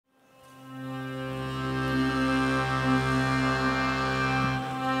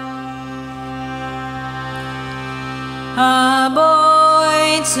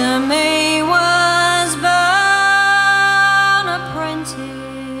to me was born apprentice,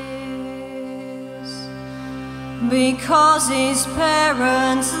 because his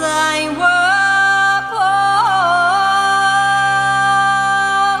parents, they were poor.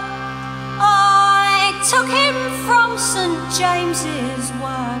 I took him from St. James's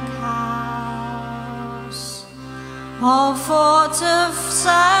workhouse, all for to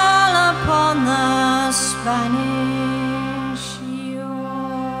sail upon the Spanish shore.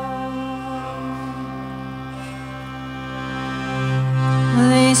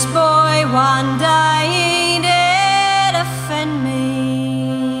 This boy one day he did offend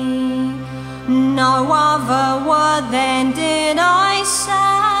me, no other word then did I say,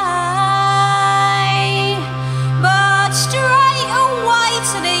 but straight away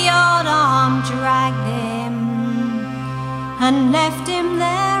to the yardarm dragged him and left him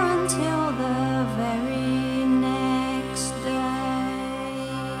there until the very next day.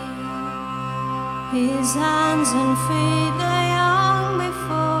 His hands and feet, they hung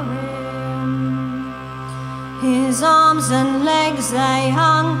before him, his arms and legs, they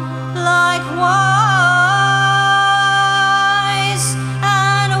hung likewise,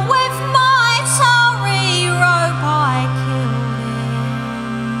 and with my tarry rope I killed him,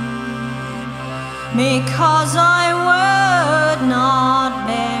 because I would not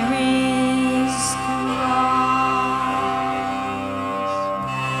bear his cries.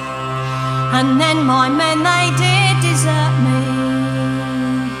 And then my men, they did desert me,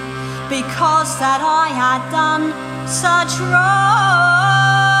 because that I had done such wrong,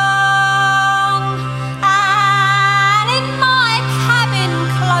 and in my cabin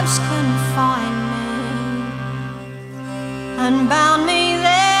close confined me, and bound me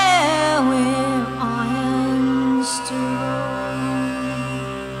there with iron strong.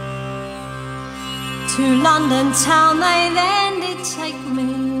 To London town they then did take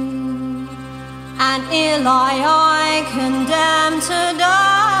me, and ere lie I condemned to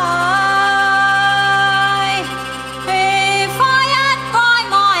die. If I had by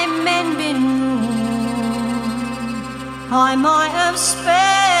my men been warned, I might have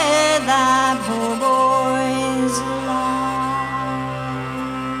spared that poor boy's life.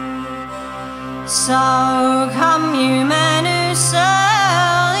 So come you men who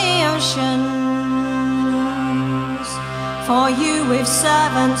sail the oceans, for you with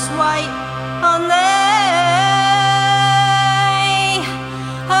servants wait on their